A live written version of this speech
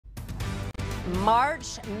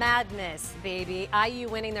March Madness, baby. IU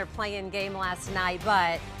winning their play-in game last night,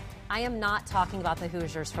 but I am not talking about the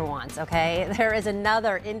Hoosiers for once, okay? There is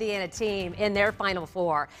another Indiana team in their Final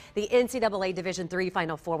Four, the NCAA Division III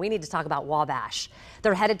Final Four. We need to talk about Wabash.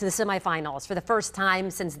 They're headed to the semifinals for the first time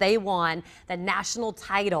since they won the national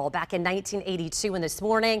title back in 1982. And this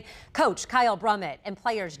morning, Coach Kyle Brumett and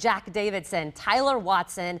players Jack Davidson, Tyler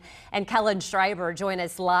Watson, and Kellen Schreiber join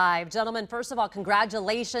us live. Gentlemen, first of all,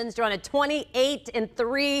 congratulations. You're on a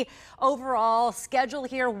 28-3 overall schedule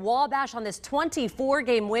here. Wabash on this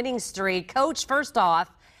 24-game winning streak. Coach, first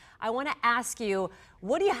off, I want to ask you,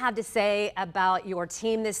 what do you have to say about your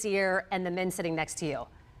team this year and the men sitting next to you?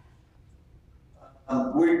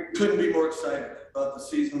 We couldn't be more excited about the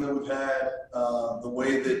season that we've had, the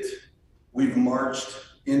way that we've marched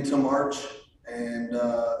into March and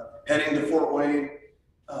heading to Fort Wayne.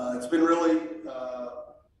 It's been really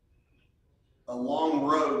a long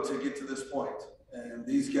road to get to this point, and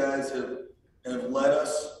these guys have led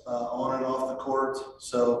us on and off the court.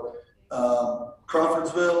 So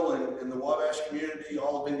Crawfordsville and the Wabash community,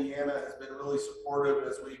 all of Indiana, has been really supportive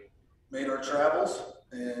as we made our travels,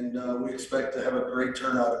 and we expect to have a great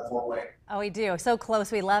turnout in Fort Wayne. Oh, we do. So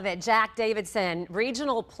close. We love it. Jack Davidson,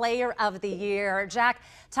 Regional Player of the Year. Jack,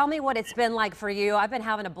 tell me what it's been like for you. I've been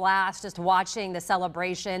having a blast just watching the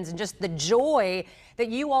celebrations and just the joy that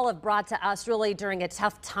you all have brought to us really during a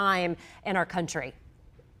tough time in our country.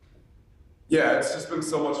 Yeah, it's just been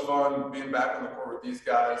so much fun being back on the court with these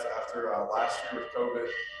guys after last year with COVID.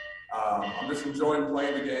 I'm just enjoying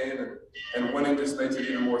playing the game, and winning just makes it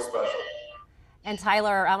even more special. And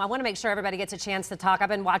Tyler, I want to make sure everybody gets a chance to talk. I've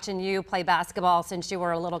been watching you play basketball since you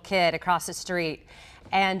were a little kid across the street.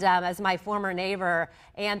 And as my former neighbor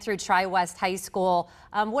and through Tri-West High School,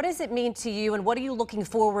 what does it mean to you, and what are you looking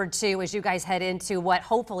forward to as you guys head into what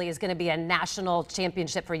hopefully is going to be a national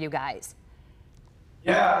championship for you guys?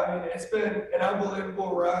 Yeah, I mean, it's been an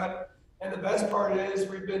unbelievable run. And the best part is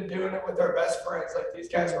we've been doing it with our best friends. Like, these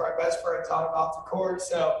guys are our best friends on and off the court.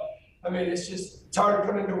 So, I mean, it's hard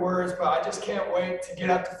to put into words, but I just can't wait to get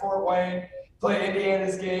up to Fort Wayne, play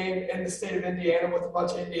Indiana's game in the state of Indiana with a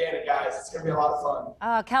bunch of Indiana guys. It's going to be a lot of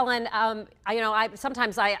fun. Kellen,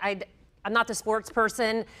 sometimes I'm not the sports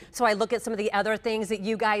person, so I look at some of the other things that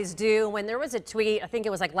you guys do. When there was a tweet, I think it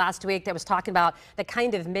was like last week, that was talking about the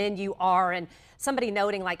kind of men you are, and somebody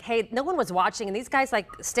noting like, hey, no one was watching, and these guys like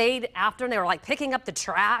stayed after, and they were like picking up the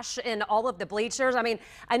trash in all of the bleachers. I mean,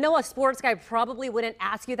 I know a sports guy probably wouldn't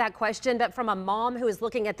ask you that question, but from a mom who is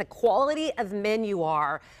looking at the quality of men you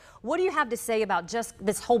are, what do you have to say about just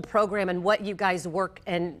this whole program and what you guys work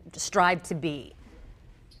and strive to be?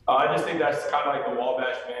 I just think that's kind of like the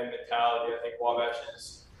Wabash man mentality. I think Wabash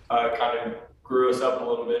has kind of grew us up a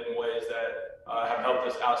little bit in ways that have helped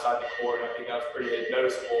us outside the court. I think that was pretty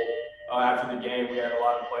noticeable. After the game, we had a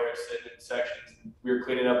lot of players sitting in sections. We were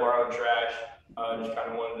cleaning up our own trash. Just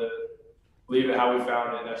kind of wanted to leave it how we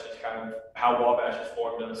found it. And that's just kind of how Wabash has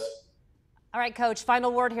formed us. All right, Coach,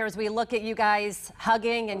 final word here as we look at you guys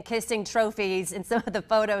hugging and kissing trophies in some of the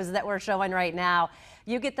photos that we're showing right now.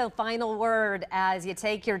 You get the final word as you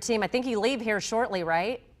take your team. I think you leave here shortly,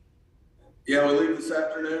 right? Yeah, we leave this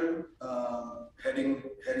afternoon, heading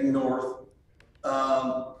north.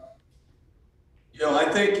 I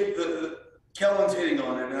think Kellen's hitting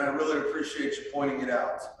on it, and I really appreciate you pointing it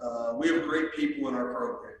out. We have great people in our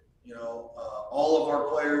program. All of our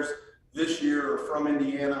players this year are from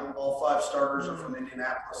Indiana. All 5 starters are from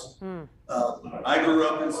Indianapolis. I grew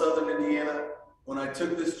up in Southern Indiana. When I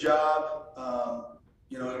took this job,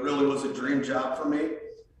 it really was a dream job for me.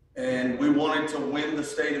 And we wanted to win the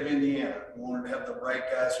state of Indiana. We wanted to have the right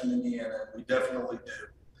guys from Indiana, and we definitely do.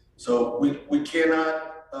 So we cannot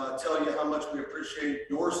tell you how much we appreciate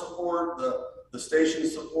your support, the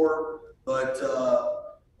station's support, but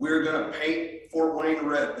we're going to paint Fort Wayne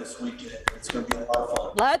red this weekend. It's going to be a lot of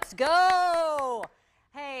fun. Let's go.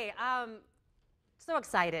 Hey, so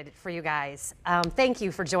excited for you guys. Thank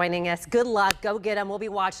you for joining us. Good luck. Go get them. We'll be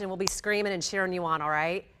watching. We'll be screaming and cheering you on, all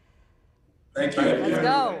right? Thank you. Let's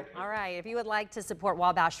go. All right. If you would like to support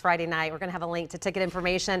Wabash Friday night, we're going to have a link to ticket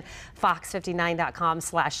information,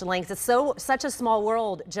 fox59.com/links. It's such a small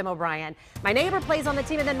world, Jim O'Brien. My neighbor plays on the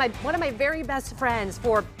team, and then one of my very best friends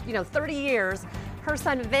for 30 years, her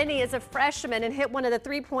son Vinny is a freshman and hit one of the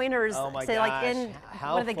 3-pointers oh my say, gosh. like in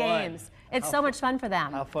How one of the fun. games. It's so much fun for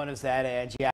them. How fun is that, Angie?